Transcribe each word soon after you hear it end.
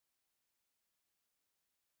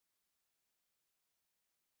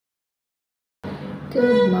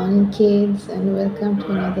Good morning, kids, and welcome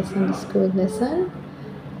to another Sunday school lesson.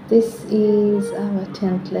 This is our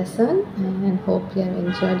 10th lesson, and hope you have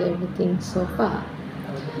enjoyed everything so far.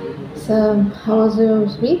 So, how was your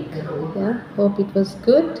week? Yeah, hope it was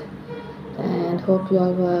good, and hope you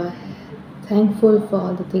all were thankful for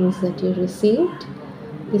all the things that you received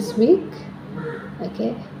this week.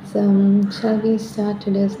 Okay, so shall we start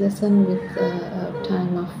today's lesson with a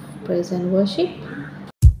time of praise and worship?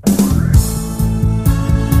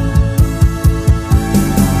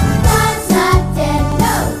 God's not dead,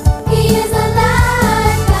 no. He is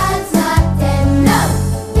alive. God's not dead, no.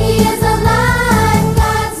 He is alive.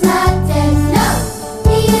 God's not dead, no.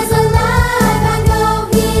 He is alive. I know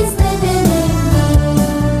He's living in me.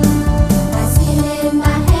 I see Him in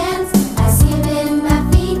my hands. I see Him in my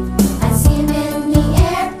feet. I see Him in the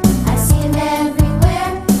air. I see Him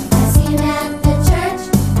everywhere. I see Him at the church.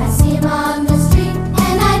 I see Him on the street,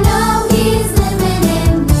 and I know He's living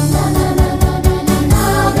in me. No, no, no, no, no, no,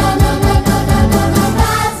 no, no, no, no, no, no, no, no.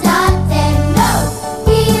 God's not dead, no.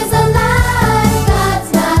 He is alive. God's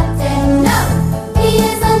not dead, no. He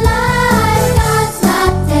is alive. God's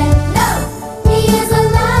not dead, no. He is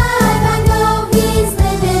alive. I know He's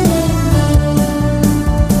living in me.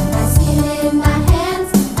 I see Him in my hands.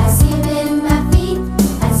 I see Him in my feet.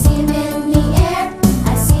 I see Him in the air.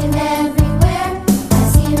 I see Him everywhere. I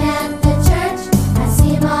see Him at the church. I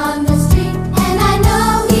see Him on the street, and I know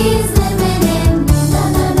He's living in me. No,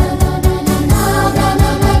 no, no, no, no, no, no, no, no,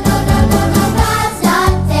 no, no, no, no, no. God's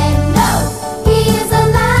not dead, no. He is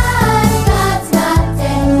alive. God's not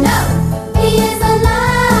dead, no. He is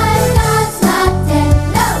alive. God's not dead,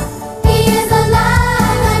 no. He is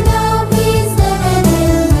alive. I know He's living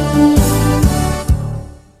in me.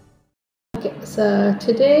 Okay, so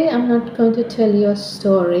today I'm not going to tell you a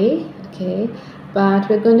story, okay, but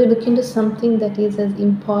we're going to look into something that is as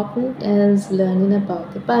important as learning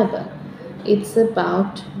about the Bible. It's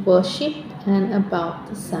about worship and about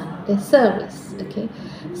the Sunday service, okay.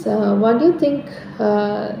 So, what do you think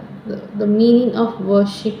the meaning of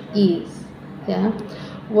worship is? Yeah,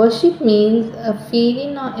 worship means a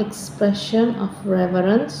feeling or expression of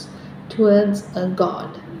reverence towards a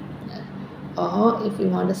God, or if you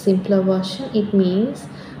want a simpler version, it means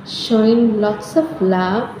showing lots of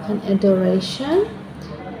love and adoration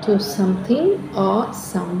to something or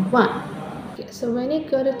someone. Okay, so when you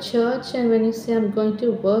go to church and when you say I'm going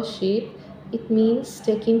to worship, it means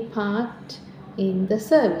taking part in the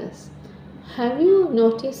service. Have you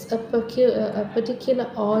noticed a particular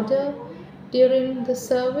order during the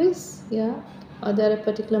service? Yeah, or there are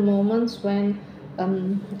particular moments when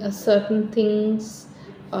a certain things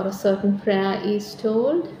or a certain prayer is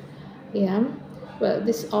told. Yeah, well,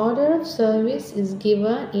 this order of service is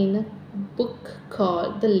given in a book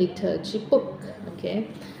called the liturgy book. Okay,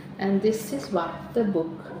 and this is what the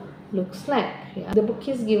book looks like. Yeah, the book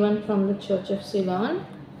is given from the Church of Ceylon.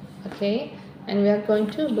 Okay, and we are going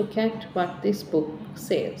to look at what this book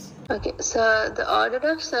says. Okay, so the order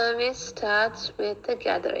of service starts with the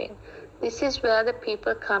gathering. This is where the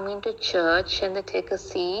people come into church and they take a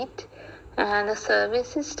seat, and the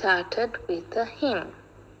service is started with a hymn.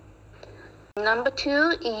 Number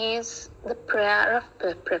 2 is the prayer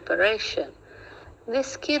of preparation.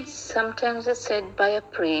 This kids sometimes is said by a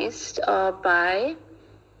priest or by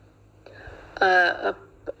a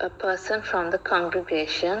person from the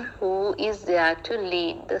congregation who is there to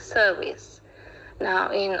lead the service.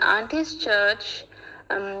 Now, in Auntie's church,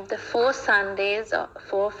 the 4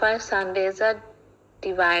 or 5 Sundays are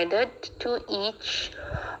divided to each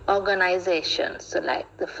organization. So, like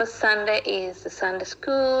the first Sunday is the Sunday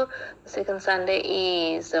school, the second Sunday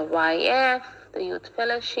is the YF, the Youth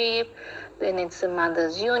Fellowship, then it's the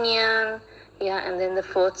Mothers Union, yeah, and then the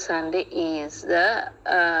fourth Sunday is the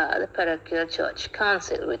Parochial Church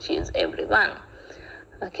Council, which is everyone.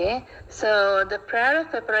 Okay, so the prayer of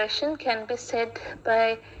preparation can be said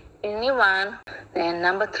by anyone. Then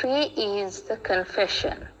number 3 is the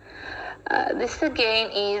confession. This again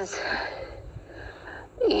is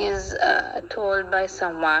told by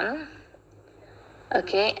someone.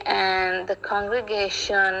 Okay, and the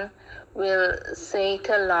congregation will say it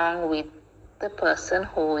along with the person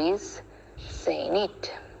who is saying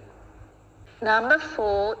it. Number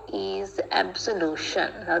 4 is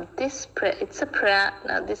absolution. Now it's a prayer.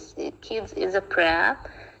 Now this kids is a prayer,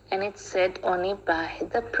 and it's said only by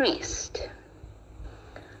the priest.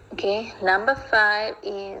 Okay, number 5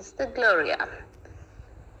 is the Gloria.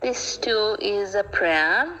 This too is a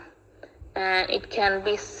prayer, and it can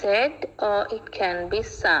be said or it can be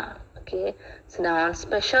sung. Okay, So now on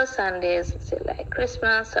special Sundays, say like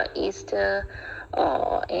Christmas or Easter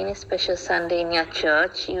or any special Sunday in your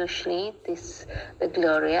church, usually the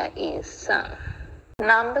Gloria is sung.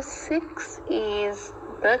 Number 6 is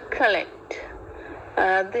the collect.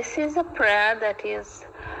 This is a prayer that is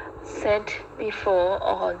said before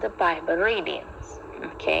all the Bible readings.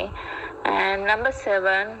 Okay, and number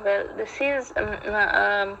 7, well, this is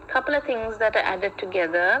a couple of things that are added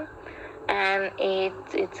together, and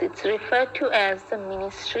it's referred to as the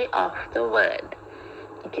ministry of the word.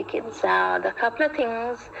 Okay, kids, the couple of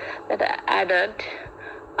things that are added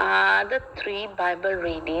are the 3 Bible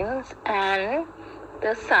readings and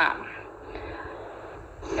the psalm.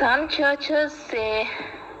 Some churches say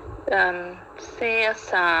a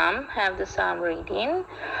psalm, have the psalm reading,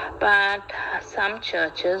 but some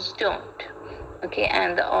churches don't. Okay,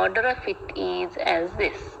 and the order of it is as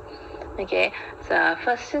this. Okay, so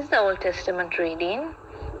first is the Old Testament reading,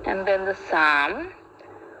 and then the psalm.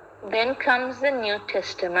 Then comes the New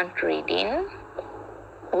Testament reading,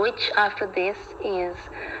 which after this is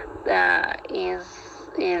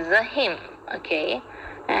a hymn. Okay,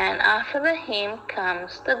 and after the hymn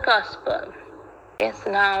comes the gospel. Yes,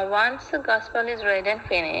 now once the gospel is read and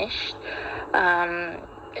finished,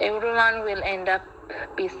 everyone will end up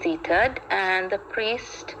be seated, and the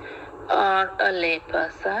priest or a lay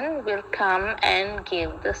person will come and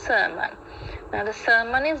give the sermon. Now the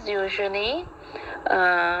sermon is usually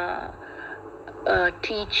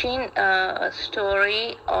teaching a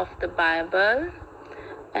story of the Bible,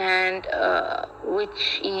 and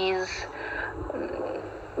which is,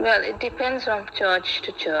 well, it depends from church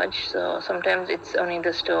to church. So sometimes it's only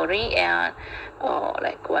the story and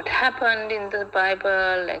like what happened in the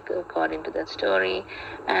Bible, like according to that story,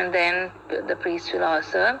 and then the priest will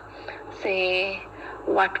also say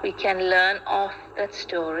what we can learn of that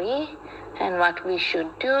story and what we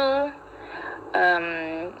should do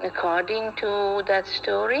according to that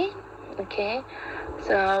story. Okay,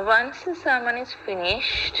 so once the sermon is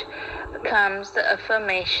finished, comes the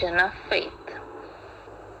affirmation of faith.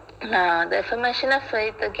 Now, the affirmation of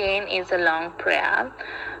faith again is a long prayer.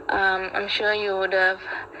 I'm sure you would have.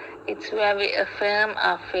 It's where we affirm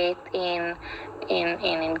our faith in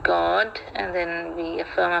God, and then we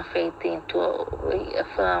affirm our faith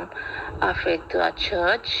to our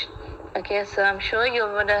church. Okay, so I'm sure you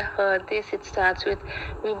would have heard this. It starts with,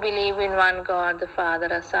 we believe in one God, the Father,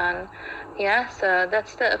 the Son. Yeah, so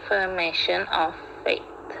that's the affirmation of faith.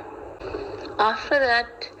 After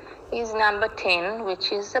that is number 10,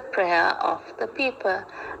 which is the prayer of the people.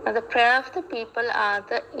 Now the prayer of the people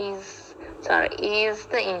is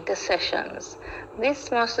the intercessions.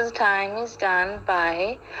 This most of the time is done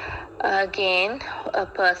by, again, a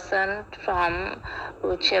person from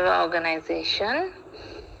whichever organization,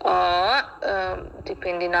 or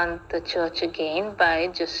depending on the church again, by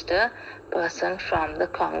just a person from the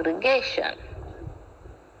congregation.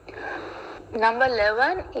 Number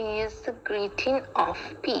 11 is the greeting of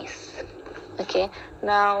peace. Okay,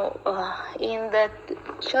 now in the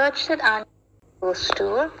church that Auntie goes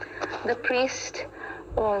to, the priest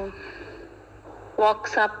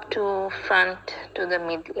walks up to the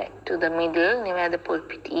middle where the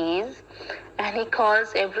pulpit is, and he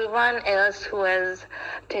calls everyone else who has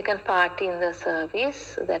taken part in the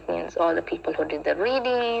service. That means all the people who did the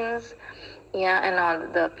readings, and all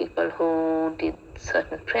the people who did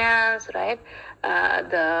certain prayers, right?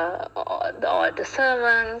 The altar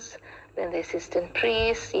servants, then the assistant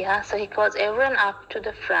priests, So he calls everyone up to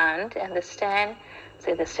the front, and they stand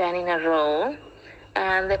in a row,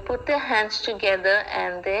 and they put their hands together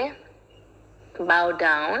and they bow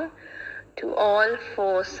down to all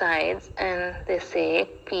 4 sides, and they say,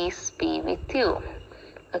 "Peace be with you."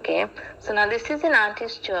 Okay, so now this is in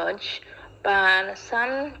Auntie's church, but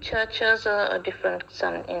some churches are different.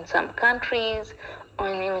 In some countries, or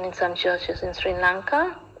even in some churches in Sri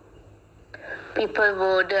Lanka, people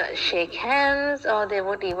would shake hands, or they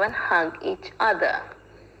would even hug each other,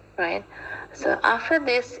 right? So after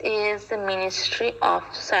this is the ministry of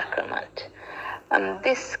sacrament.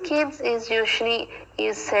 This kids is usually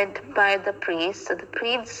said by the priest. So the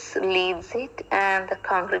priest leads it, and the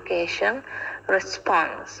congregation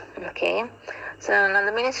responds. Okay. So now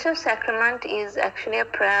the ministry of sacrament is actually a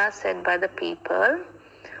prayer said by the people,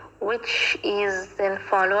 which is then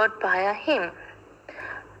followed by a hymn.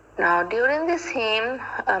 Now during this hymn,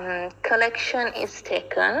 collection is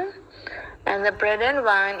taken, and the bread and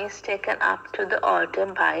wine is taken up to the altar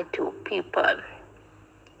by 2 people.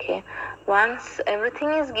 Okay. Once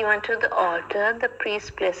everything is given to the altar, the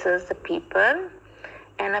priest blesses the people,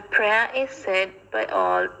 and a prayer is said by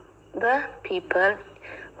all the people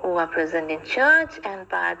who are present in church and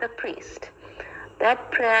by the priest.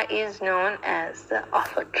 That prayer is known as the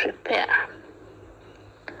offertory prayer.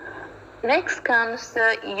 Next comes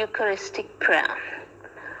the Eucharistic prayer.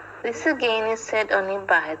 This again is said only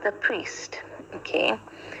by the priest. Okay.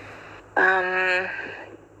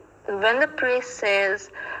 When the priest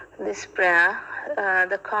says this prayer,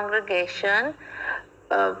 the congregation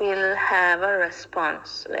will have a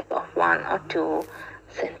response like of one or two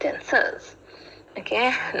sentences.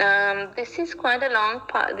 Okay, this is quite a long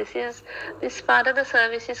part. This part of the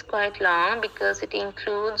service is quite long because it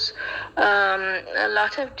includes a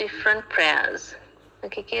lot of different prayers.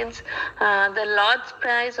 Okay, kids, the Lord's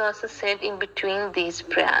Prayer is also said in between these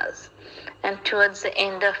prayers. And towards the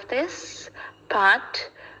end of this part,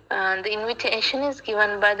 the invitation is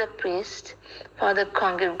given by the priest for the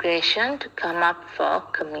congregation to come up for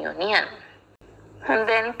communion. And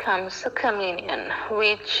then comes the communion,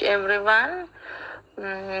 which everyone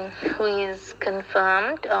who is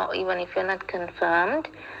confirmed, or even if you're not confirmed,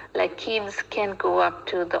 like kids can go up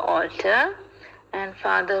to the altar and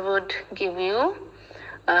Father would give you,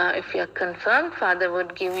 if you're confirmed, Father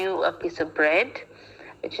would give you a piece of bread,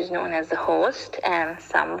 which is known as the host, and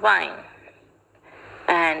some wine.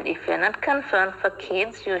 And if you're not confirmed for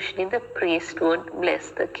kids, usually the priest would bless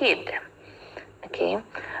the kid. Okay,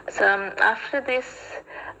 so after this,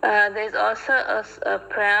 there's also a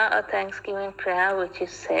prayer, a thanksgiving prayer, which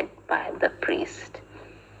is said by the priest.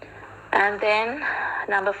 And then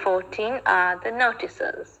number 14 are the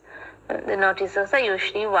notices. The notices are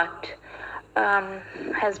usually what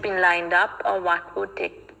has been lined up or what would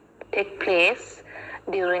take place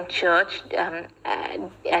during church,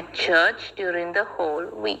 at church during the whole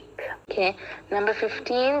week. Okay, number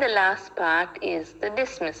 15, the last part is the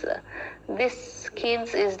dismissal. This,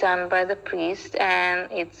 kids, is done by the priest, and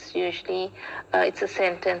it's usually it's a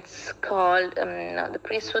sentence called the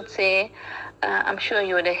priest would say, I'm sure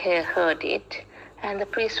you would have heard it, and the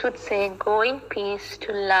priest would say, go in peace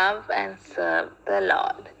to love and serve the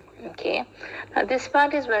Lord. Okay, now this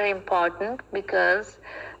part is very important because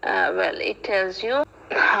it tells you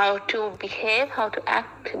how to behave, how to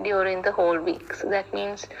act during the whole week. So that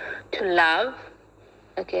means to love,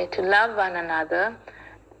 okay, to love one another,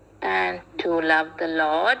 and to love the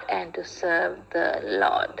Lord, and to serve the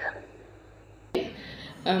Lord.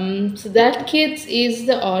 So that, kids, is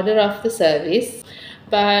the order of the service.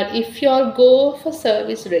 But if you all go for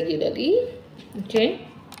service regularly, okay,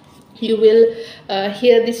 you will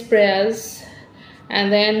hear these prayers,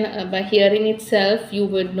 and then by hearing itself, you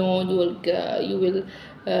would know, you will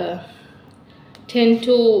tend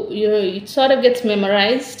to, it sort of gets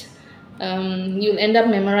memorized. You'll end up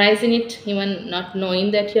memorizing it, even not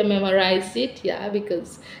knowing that you memorized it, yeah,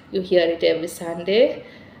 because you hear it every Sunday.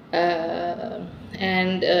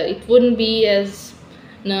 And it wouldn't be as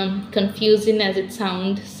confusing as it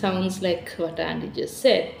sounds like what Andy just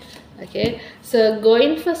said. Okay, so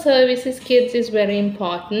going for services, kids, is very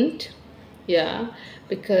important, yeah,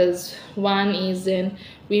 because one is then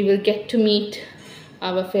we will get to meet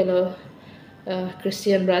our fellow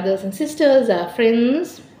Christian brothers and sisters, our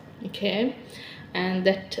friends, okay, and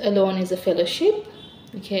that alone is a fellowship,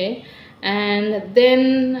 okay. And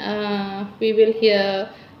then we will hear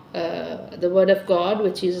the word of God,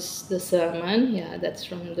 which is the sermon, yeah, that's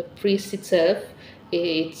from the priest itself.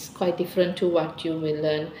 It's quite different to what you will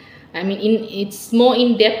learn. I mean, it's more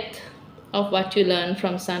in depth of what you learn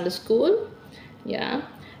from Sunday school, yeah.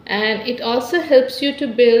 And it also helps you to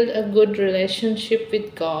build a good relationship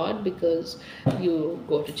with God, because you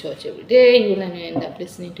go to church every day, you will end up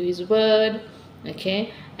listening to His word,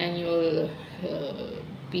 okay, and you'll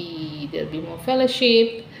there'll be more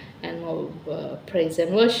fellowship and more praise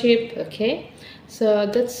and worship, okay. So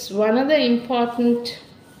that's one of the important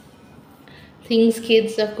things,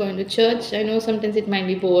 kids, of going to church. I know sometimes it might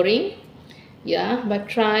be boring, yeah, but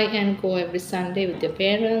try and go every Sunday with your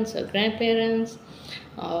parents or grandparents,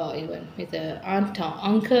 or even with an aunt or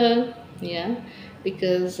uncle, yeah,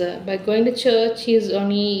 because by going to church is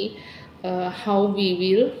only how we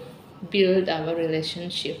will build our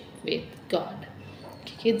relationship with God.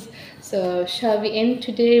 Okay, kids, so shall we end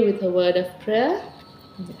today with a word of prayer?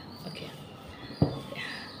 Yeah, okay. Yeah.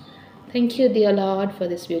 Thank you, dear Lord, for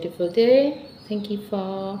this beautiful day. Thank you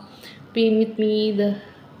for being with me the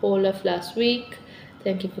whole of last week.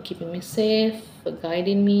 Thank you for keeping me safe, for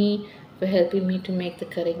guiding me, for helping me to make the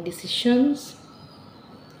correct decisions.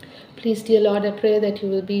 Please, dear Lord, I pray that you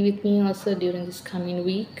will be with me also during this coming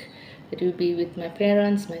week, that you will be with my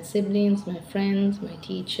parents, my siblings, my friends, my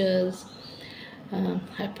teachers.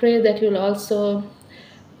 I pray that you will also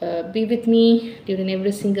be with me during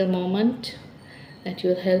every single moment, that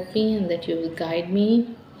you will help me and that you will guide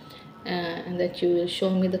me, and that you will show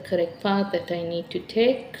me the correct path that I need to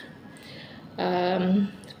take.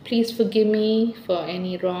 Please forgive me for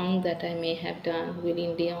any wrong that I may have done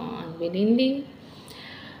willingly or unwillingly.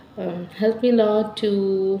 Help me, Lord,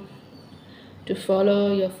 to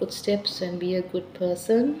follow your footsteps and be a good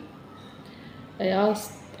person. I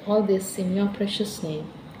ask all this in your precious name.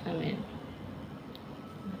 Amen.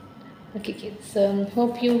 Okay, kids.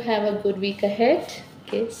 Hope you have a good week ahead.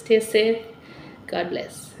 Okay, stay safe. God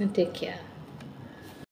bless and take care.